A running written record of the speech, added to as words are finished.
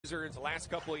Wizards the last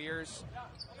couple of years.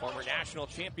 Former national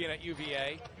champion at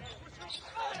UVA.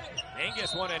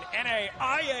 Mangas won an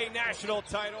NAIA national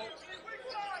title.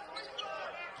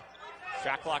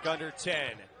 Shot clock under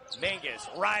 10. Mangas,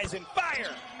 rise and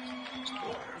fire!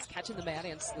 He's catching the man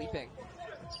and sleeping.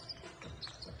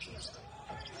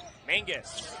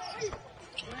 Mangas,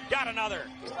 got another.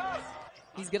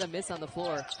 He's going to miss on the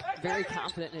floor. Very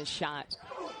confident in his shot.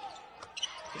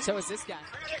 So is this guy.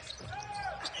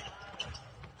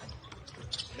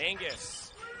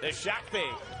 Mangas, the shot fake,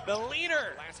 the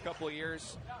leader. Last couple of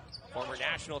years, former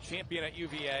national champion at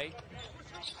UVA.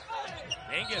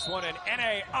 Mangas won an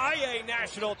NAIA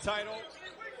national title.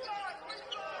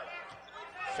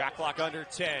 Shot clock under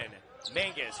 10.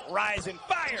 Mangas, rise and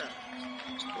fire!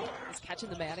 He's catching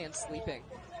the man and sleeping.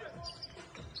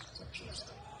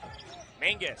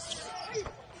 Mangas,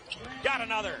 got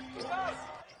another.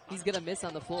 He's going to miss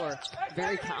on the floor.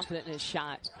 Very confident in his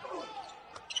shot.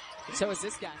 So is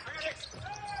this guy.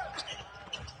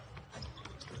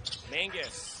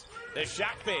 Mangas, the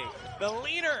shot fake, the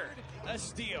leader, a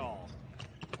steal.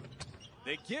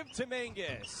 The give to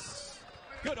Mangas.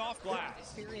 Good off glass.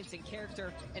 Experience and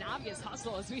character, an obvious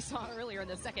hustle as we saw earlier in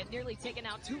the second, nearly taking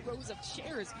out 2 rows of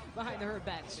chairs behind her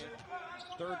bench.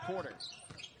 Third quarter.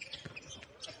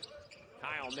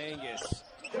 Kyle Mangas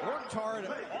worked hard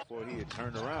before he had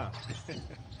turned around.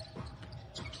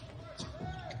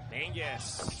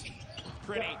 Mangas,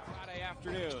 pretty Friday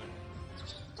afternoon.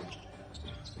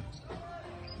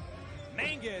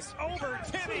 Mangas over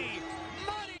Timmy.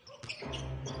 Money.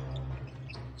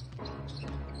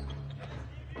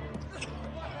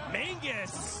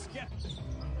 Mangas.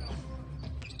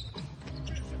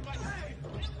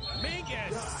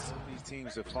 Mangas. These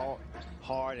teams have fought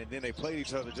hard, and then they played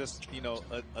each other just,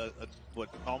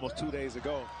 almost 2 days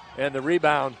ago. And the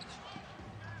rebound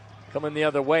coming the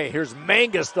other way. Here's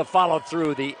Mangas to follow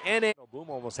through. The NAIA. Boom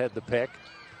almost had the pick.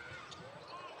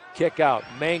 Kick out.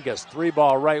 Mangas,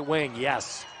 3-ball right wing.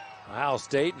 Yes. Ohio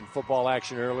State in football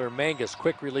action earlier. Mangas,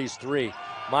 quick release 3.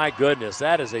 My goodness,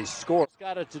 that is a score.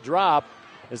 Got it to drop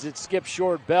as it skips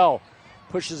short. Bell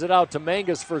pushes it out to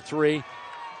Mangas for 3.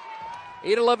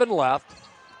 8:11 left.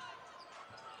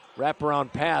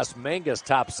 Wraparound pass. Mangas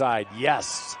top side.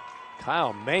 Yes.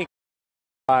 Kyle Mangas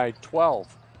by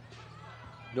 12.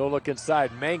 No look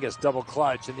inside. Mangas double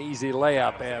clutch. An easy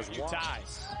layup as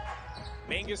ties.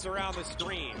 Mangas around the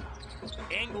screen.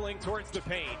 Angling towards the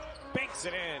paint. Banks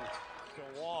it in.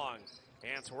 To Wong.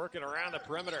 Ants working around the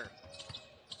perimeter.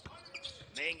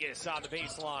 Mangas on the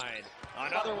baseline.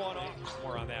 Another one off.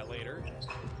 More on that later.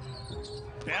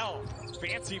 Bell.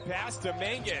 Fancy pass to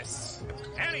Mangas.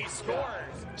 And he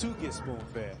scores. To get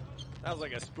spoon-fed. That was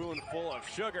like a spoonful of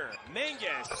sugar.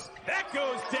 Mangas. That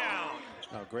goes down.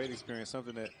 Oh, great experience.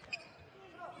 Something that,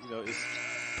 is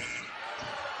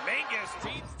Mangas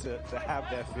beats to have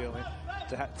that feeling,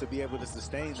 to be able to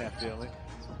sustain that feeling.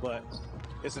 But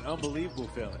it's an unbelievable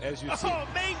feeling. As you see. Oh,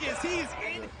 Mangas, he's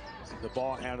in. The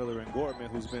ball handler in Gorman,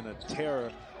 who's been a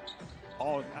terror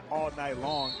all night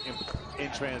long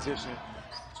in transition.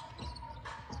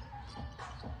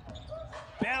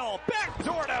 Bell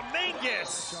backdoor to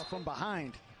Mangas. From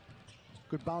behind.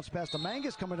 Good bounce pass to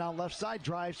Mangas coming down left side.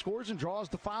 Drives, scores, and draws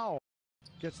the foul.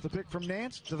 Gets the pick from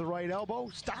Nance to the right elbow.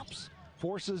 Stops.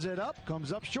 Forces it up.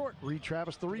 Comes up short. Reed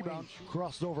Travis the rebound.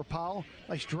 Crosses over Powell.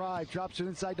 Nice drive. Drops it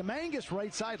inside to Mangas.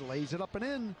 Right side. Lays it up and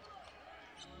in.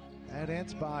 And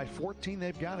Ants by 14.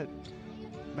 They've got it.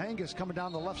 Mangas coming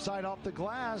down the left side off the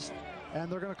glass. And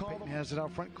they're going to call him. Has it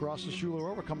out front. Crosses Schuler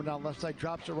over. Coming down left side.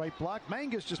 Drops it right block.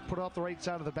 Mangas just put off the right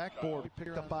side of the backboard.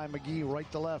 Picked up by McGee.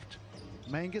 Right to left.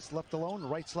 Mangas left alone.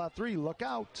 Right slot 3. Look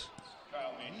out.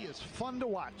 He is fun to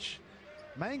watch.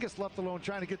 Mangas left alone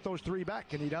trying to get those 3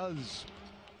 back. And he does.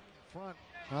 Front.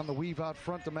 On the weave out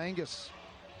front to Mangas.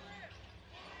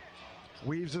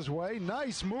 Weaves his way.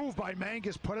 Nice move by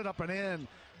Mangas. Put it up and in.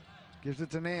 Gives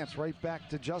it to Nance. Right back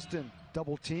to Justin.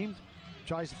 Double teamed.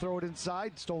 Tries to throw it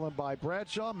inside. Stolen by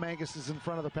Bradshaw. Mangas is in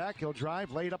front of the pack. He'll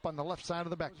drive. Laid up on the left side of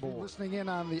the backboard. Listening in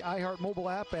on the iHeart mobile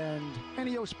app and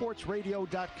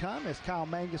NEOsportsradio.com as Kyle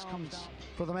Mangas comes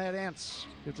for the Mad Ants.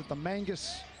 Gives it to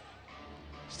Mangas.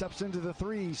 Steps into the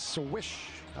 3. Swish.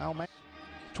 Kyle Mangas.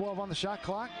 12 on the shot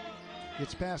clock.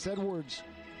 Gets past Edwards.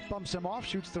 Bumps him off.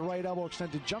 Shoots the right elbow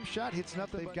extended jump shot. Hits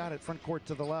nothing. They've got it. Front court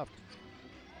to the left.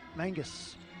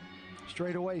 Mangas.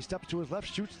 Straight away, steps to his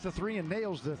left, shoots the 3 and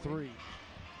nails the 3.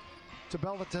 To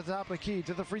Bell to the top of the key,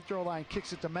 to the free throw line,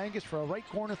 kicks it to Mangas for a right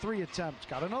corner 3 attempt.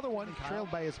 Got another one,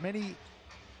 trailed by as many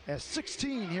as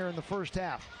 16 here in the first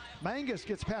half. Mangas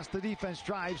gets past the defense,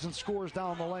 drives and scores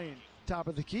down the lane. Top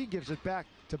of the key, gives it back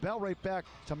to Bell, right back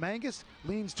to Mangas.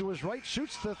 Leans to his right,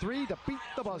 shoots the three to beat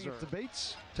the buzzer. To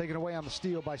Bates, taken away on the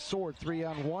steal by Sword,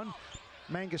 3-on-1.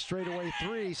 Mangas straight away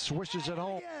three, swishes it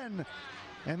home again.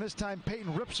 And this time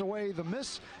Peyton rips away the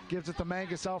miss, gives it to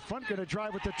Mangas out front. Going to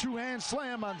drive with the two-hand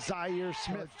slam on Zaire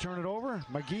Smith. Turn it over.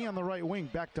 McGee on the right wing,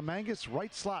 back to Mangas.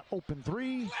 Right slot, open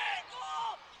three.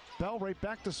 Bell right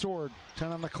back to Sword.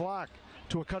 10 on the clock.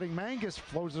 To a cutting Mangas,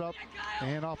 flows it up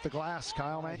and off the glass.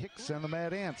 Kyle Hicks and the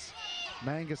Mad Ants.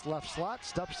 Mangas left slot,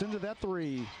 steps into that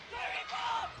three.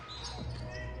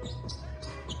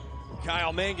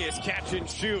 Kyle Mangas, catch and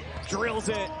shoot, drills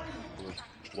it.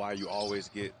 Why you always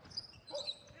get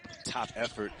top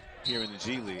effort here in the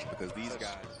G League, because these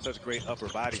guys such great upper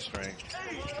body strength.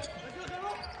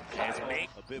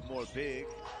 A bit more big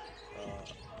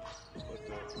with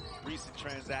the recent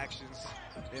transactions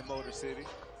in Motor City.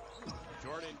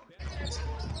 Jordan.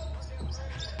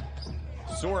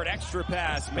 Sword extra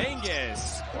pass,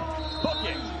 Mangas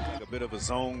booking. A bit of a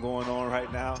zone going on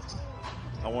right now.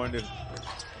 I wonder if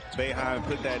Boeheim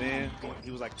put that in. He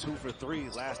was like 2 for 3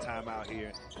 last time out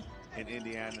here in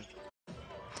Indiana.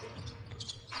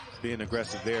 Being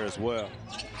aggressive there as well.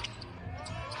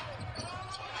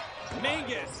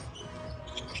 Mangas.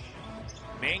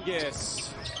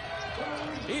 Mangas.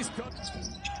 He's cooked.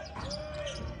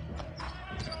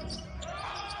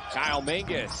 Kyle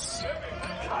Mangas.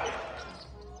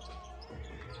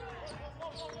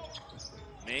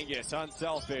 Mangas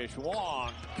unselfish.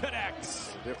 Wong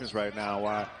connects. The difference right now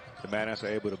why the Mad Ants are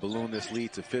able to balloon this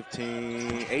lead to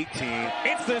 15, 18.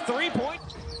 It's the 3-point.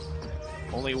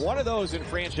 Only one of those in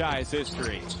franchise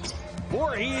history.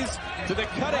 Voorhees to the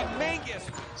cutting Mangas.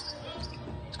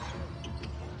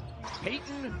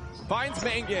 Peyton finds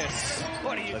Mangas.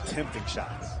 What are you attempting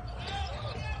shots?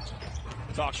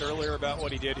 Talked earlier about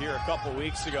what he did here a couple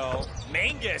weeks ago.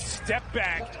 Mangas step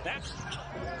back. That's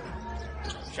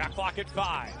shot clock at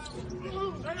 5.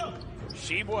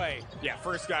 Shibwe. Yeah,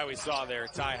 first guy we saw there,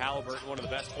 Ty Halliburton, one of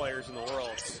the best players in the world.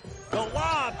 The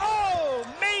lob. Oh,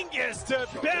 Mangas to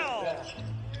Bell.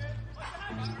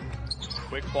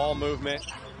 Quick ball movement.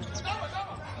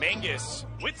 Mangas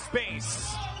with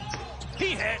space. He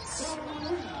hits.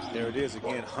 There it is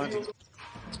again, hunting.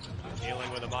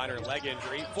 Dealing with a minor leg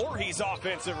injury. Voorhees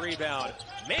offensive rebound.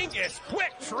 Mangas,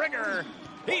 quick trigger.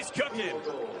 He's cooking.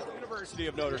 University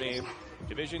of Notre Dame,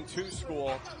 Division II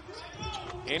school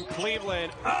in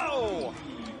Cleveland. Oh!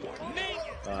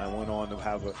 Mangas. Went on to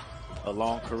have a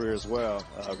long career as well.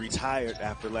 Retired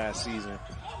after last season.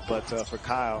 But for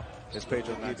Kyle, his page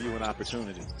will give you an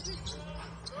opportunity.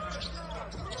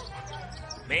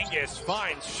 Mangas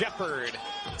finds Shepard.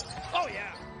 Oh,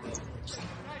 yeah.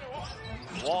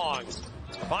 Wong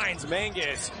finds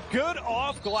Mangas. Good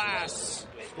off glass.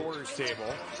 Scorers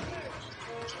table.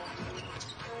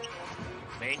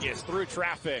 Mangas through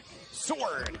traffic.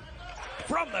 Sword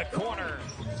from the corner.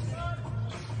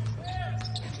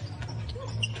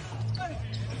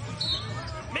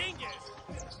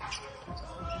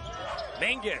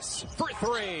 Mangas for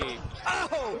 3.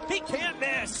 Oh, he can't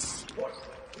miss.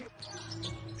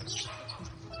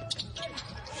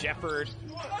 Shepard,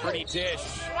 pretty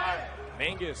dish.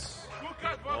 Mangas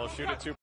will shoot it 2.